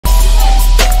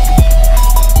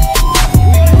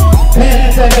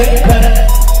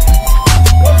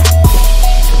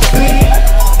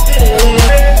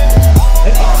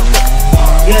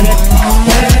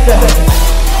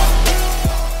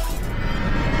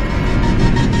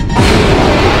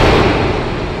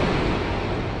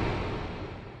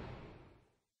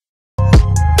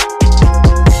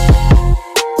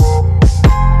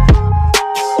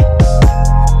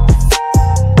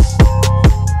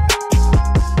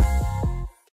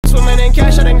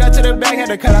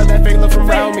To cut out that fake look from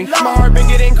around me. My heart been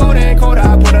getting colder and colder.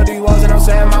 I put up these walls and I'm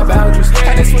setting my boundaries.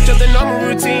 Had to switch up the normal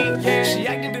routine. She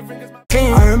acting different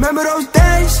cause my I remember those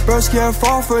days. Bro scared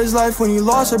fall for his life. When he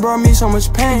lost, it brought me so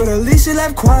much pain. But at least he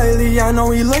left quietly. I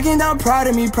know he looking down proud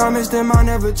of me. Promised him I'll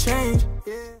never change.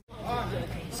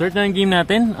 Start na ang game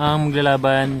natin. Ang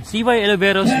maglalaban CY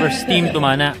Oliveros versus Team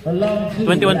Tumana.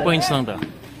 21 points lang to.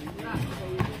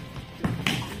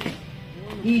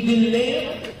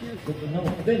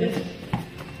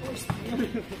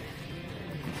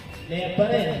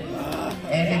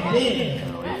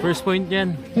 First point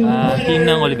yan, team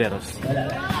ng Oliveros.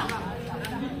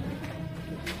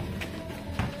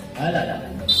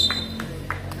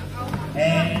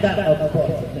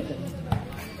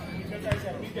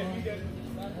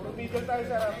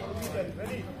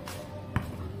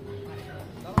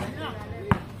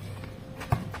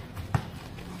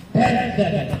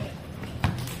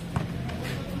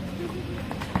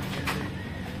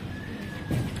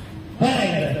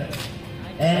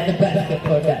 And the basket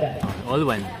for that. All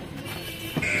one.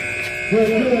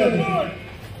 Good.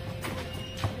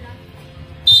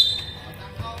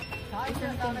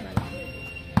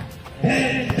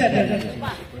 And 7.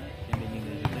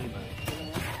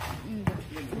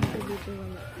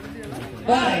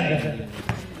 5.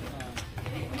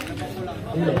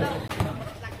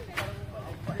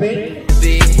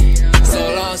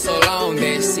 So long,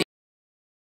 Messi.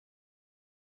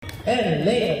 And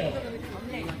lay.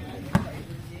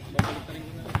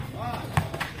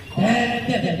 And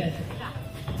 7.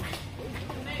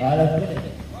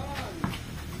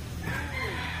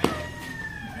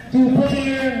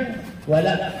 Two-pointer.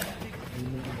 Wala.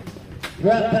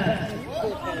 Drop pass.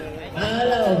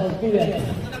 Allow student.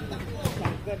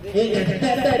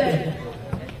 Intercepted.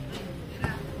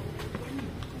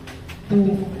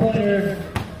 Two-pointer.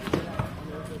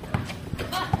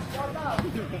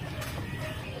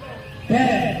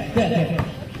 Pass.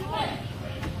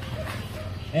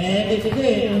 And it's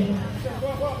in.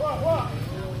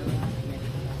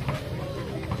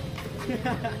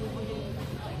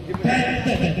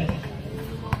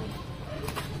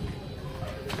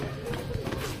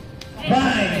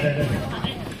 Five.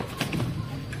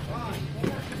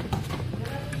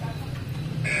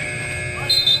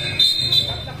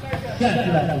 Just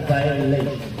like a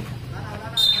violation.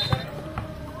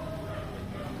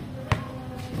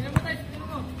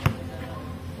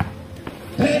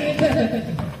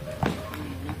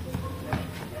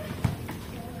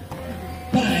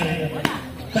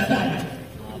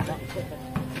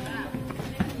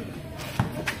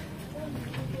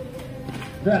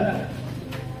 Drop.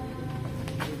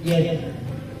 Yes.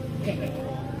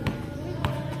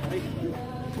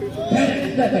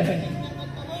 10 seconds.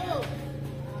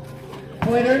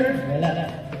 Pointer. Allow.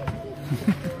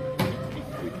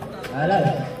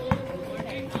 Hello.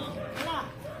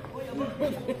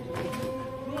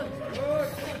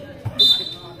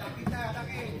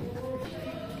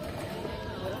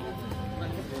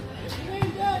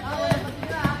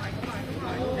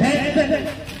 10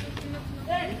 seconds.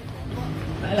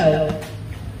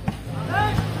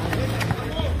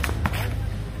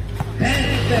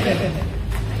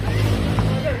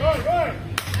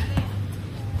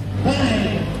 5.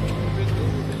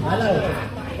 Hello.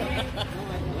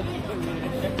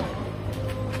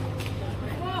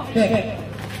 6.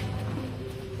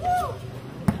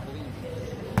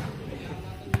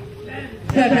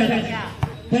 7.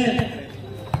 10.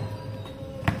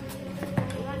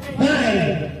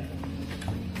 5.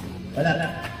 Wala.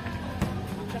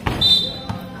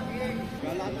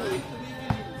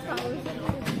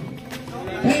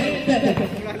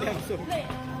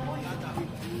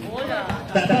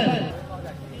 Tapan.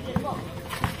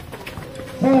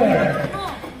 4.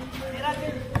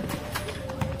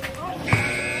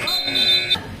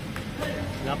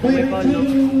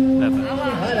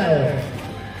 Hello.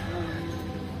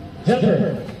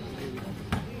 Jumper.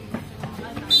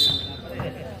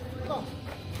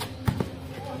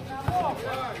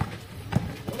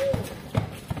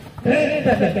 3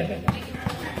 seconds.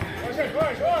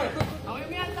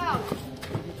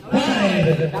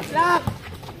 5.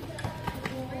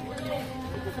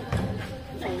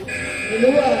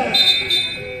 Dua.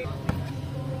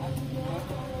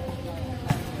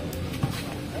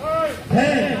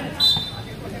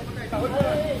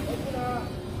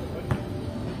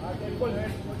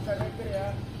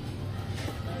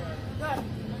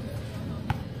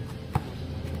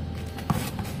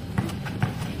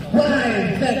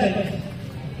 seconds.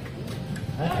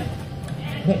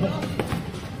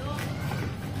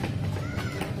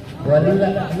 Wala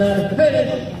na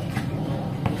finish.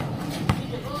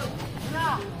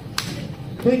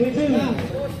 Quick 2.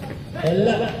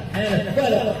 Wala and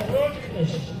follow.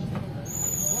 Finish.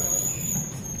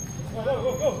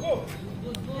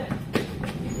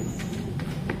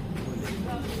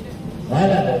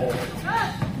 Wala.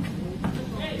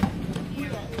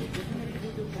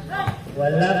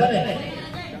 Wala pa rin.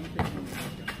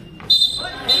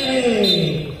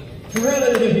 Hey!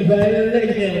 Relative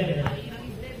violation.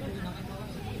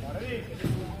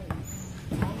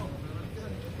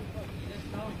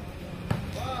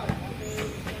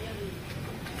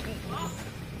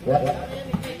 What?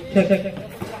 Check.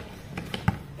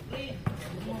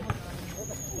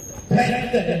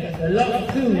 10 seconds. Long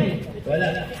 2. Wala.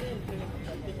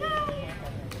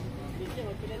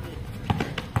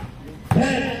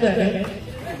 10 seconds.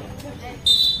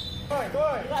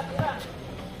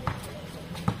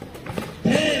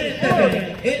 10 seconds.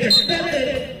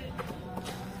 Intercepted.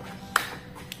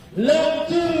 Long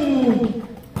 2.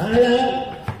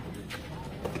 Hello.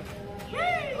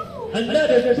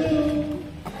 Another 2.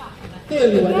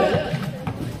 Still wala.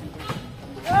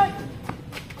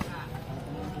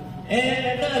 And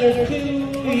another 2.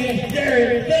 Yes,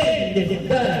 sir. Then this is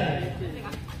done.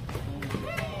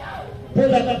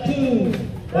 Pull up 2.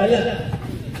 Wala.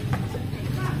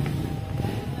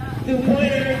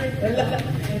 2-pointer. Wala.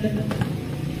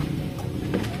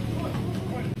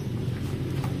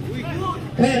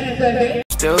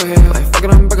 Still here, like fuck it,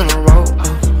 I'm back on the road.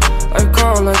 Like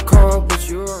call, but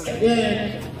you are.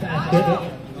 Yeah, basket.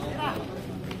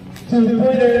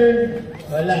 2-pointer.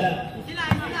 Wala.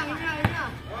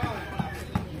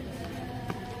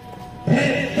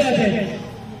 10 seconds.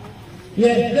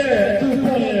 Yes, sir.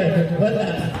 2-pointer. Wala.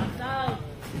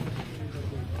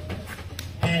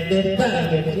 And this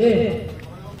time it's in.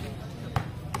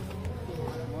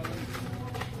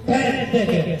 10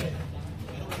 seconds.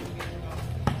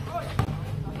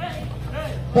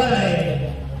 5.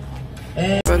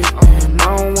 And Buddy, I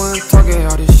don't wanna talk it,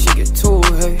 all this shit get too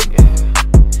hate,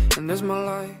 yeah. And this my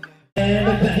life. and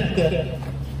the basket.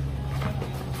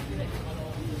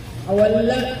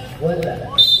 Wala.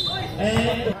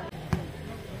 And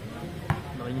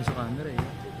Laki niyo sa camera eh.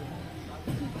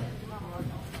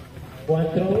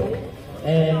 1 throw.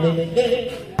 And they get it.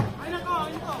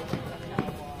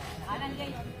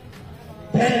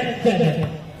 10 seconds.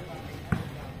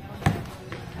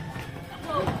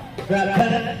 Grab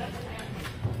pass.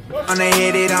 Wanna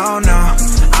hit it on now.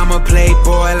 I'm a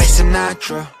playboy like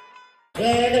Sinatra.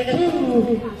 And a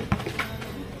 2.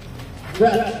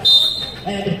 Grab.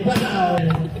 And foul.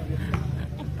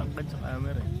 Tangkad sa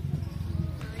camera eh.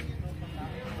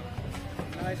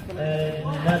 And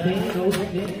nothing goes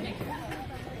in.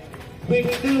 Quick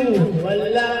 2.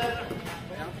 Wala.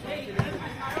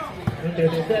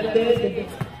 Intercepted.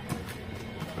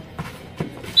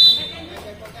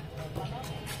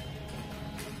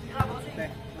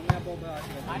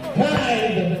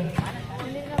 Five.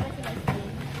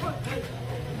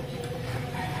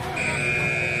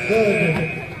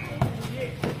 Good.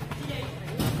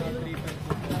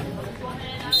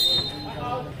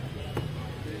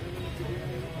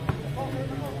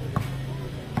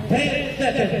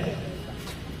 Seconds.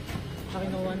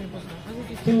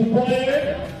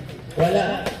 2-pointer. Wala.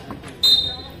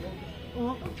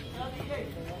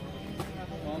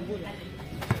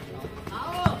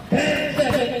 10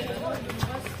 seconds.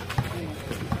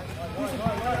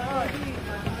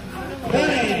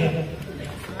 5.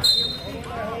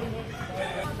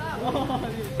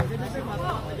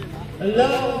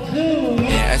 Long 2.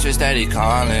 Yeah, extra steady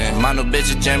calling. My new bitch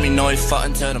is Jeremy, know he fuck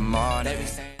until the morning.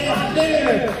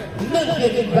 There.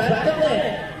 Nothing but the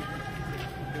net.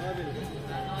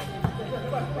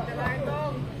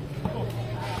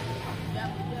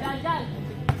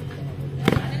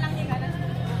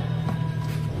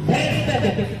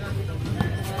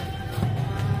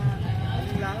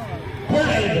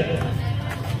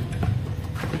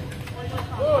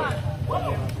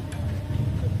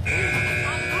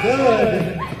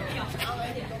 Good.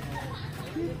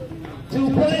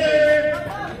 2-pointer.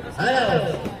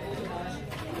 Out.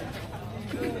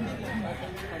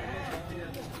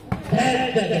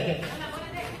 10 seconds.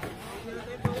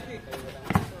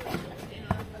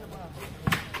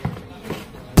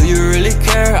 Do you really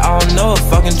care? I don't know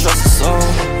if I can trust a soul.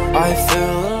 I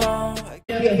feel alone.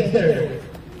 Yes, sir.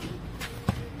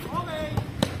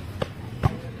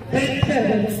 10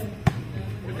 seconds.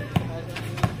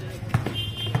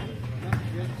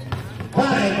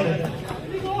 5.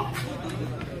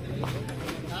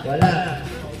 Wala.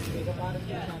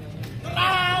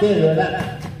 Still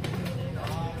wala.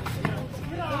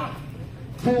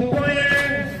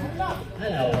 2-pointer.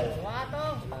 Hello.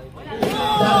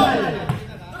 Sabal.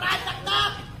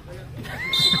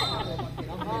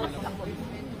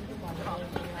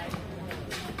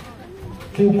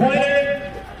 2-pointer.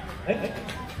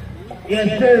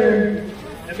 Yes, sir.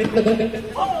 Big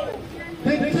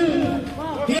 2.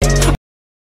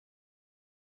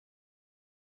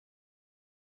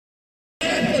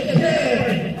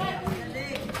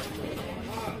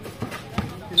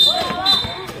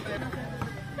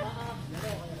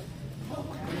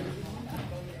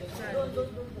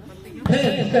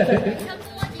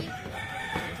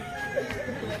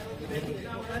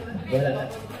 Wala.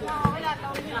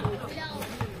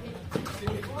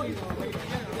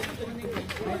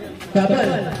 Sabal.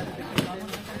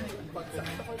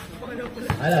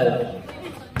 Alaw.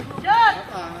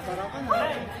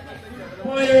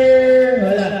 Pointer.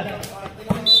 Wala.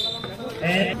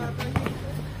 And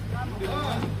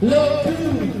low 2.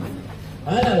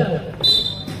 Alaw.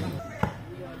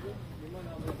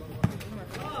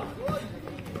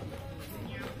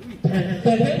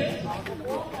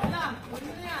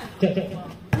 Check.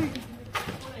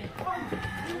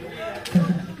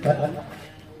 Hello.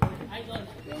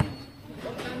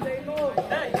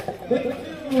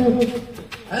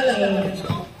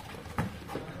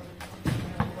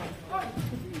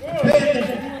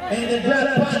 And the drop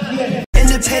box, yeah.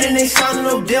 Independent, they sound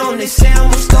no deal. They say I'm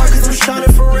a star cause I'm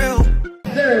shining for real.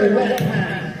 Third red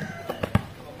pass.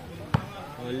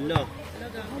 Wala.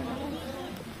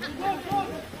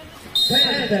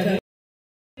 Pass.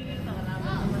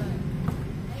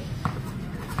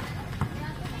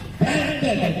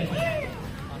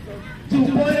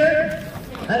 2-pointer.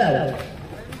 Hello.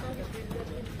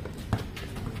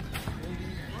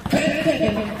 10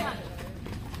 seconds.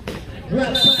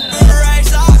 Drop pass.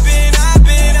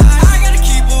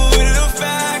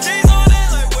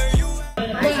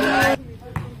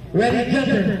 Ready,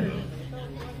 jumper.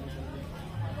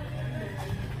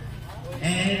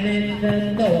 And then the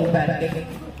no basket.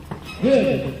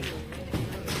 Good.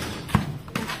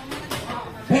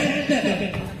 10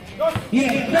 seconds.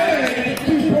 Yes, sir.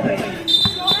 2 points.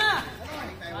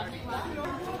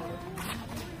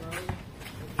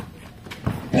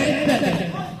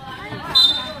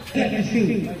 Second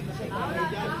shoot.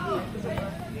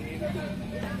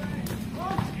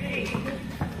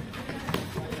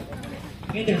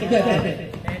 Intercepted.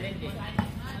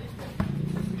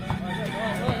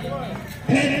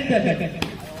 10 seconds.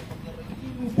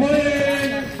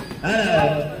 Pointer. Hello.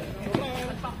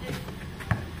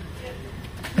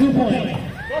 2 points.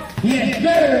 Yes,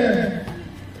 sir.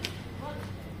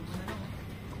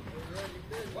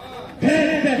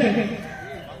 10 seconds.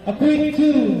 A quick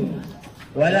 2.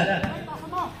 Wala.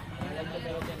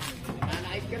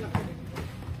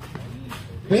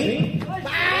 Wait.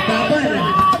 Sabal.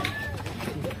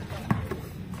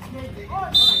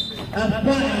 A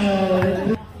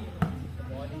foul.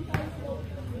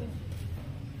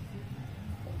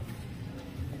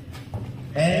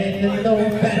 And no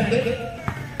basket.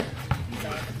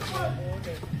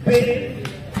 Big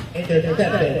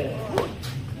intercepted.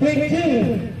 Big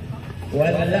 2.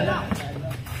 Wala.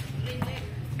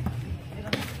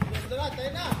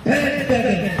 10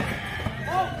 seconds.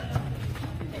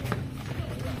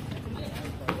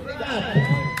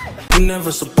 You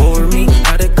never support me.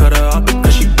 Had to cut her off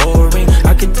because she boring.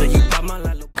 I can tell you about my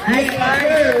life. Hey,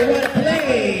 Fire, what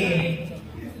play?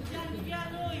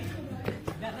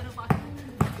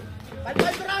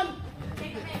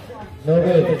 No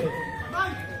good.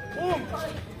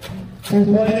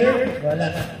 2-pointer. Wala.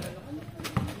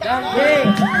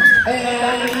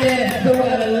 And yes, so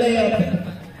what a layup.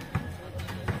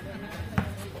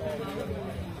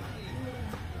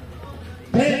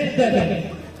 10 seconds.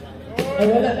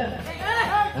 Wala.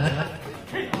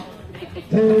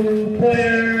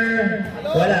 2-pointer.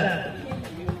 Wala.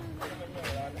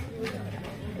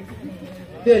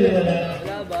 Still wala.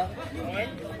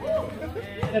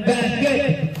 The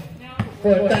basket.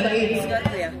 4-8.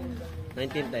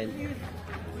 19-10.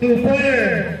 2-pointer.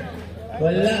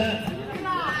 Wala.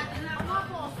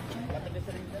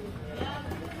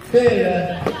 Still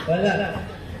wala.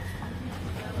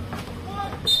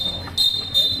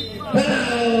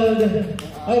 Fouled.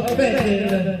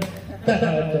 Offensive.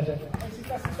 Foul.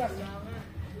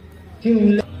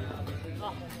 2.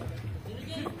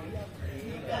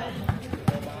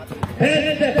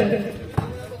 10 seconds.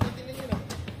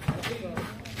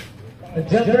 A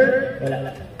jumper.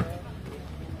 Wala.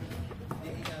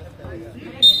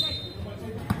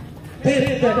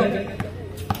 10 seconds.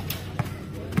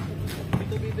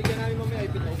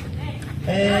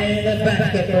 And the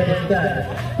basket for the Sun.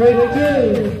 Break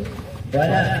 2.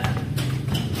 Wala.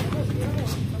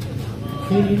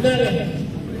 Team Nuggets.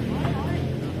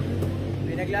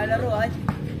 Pinaglalaroan.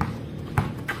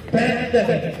 10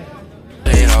 seconds.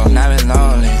 You know, I've been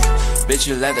lonely. Bitch,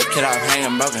 you let the kid off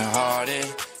hanging broken hearted.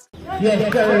 Yes,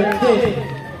 sir, it is.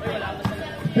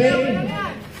 Spin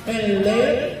and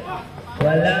layup.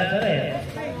 Wala na rin.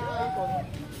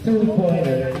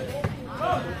 2-pointer.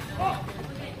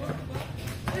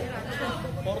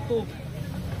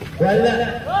 Wala.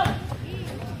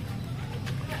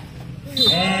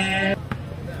 And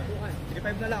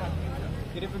 3-5 na lang.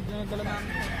 3-5 na lang.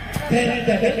 10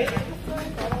 seconds.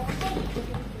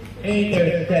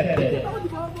 Intercepted.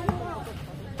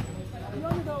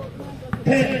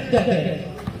 10 seconds.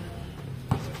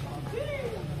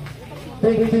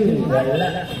 Break 2.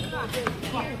 Wala.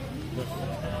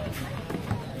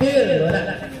 Still wala.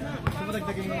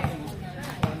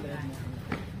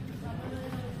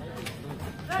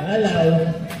 Allow.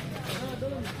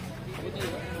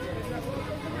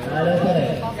 Allow pa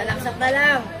rin. Salaksak na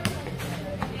lang.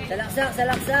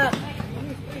 Salaksak.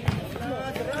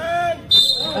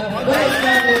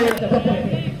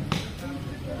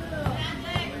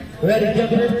 Ready,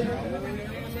 jumper?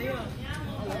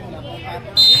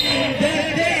 And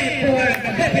that's it for the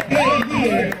second game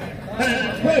here.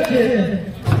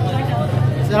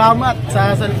 Salamat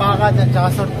sa Salpakan at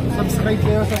saka subscribe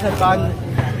kayo sa Salpakan.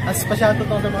 As pa-shoutout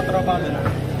to sa mga tropa nila.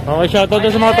 Okay, shoutout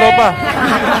sa mga tropa.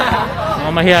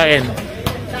 Mga mahihain.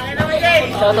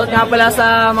 Shoutout nga pala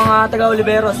sa mga taga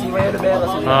Oliveros, si Oliveros.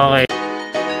 Okay.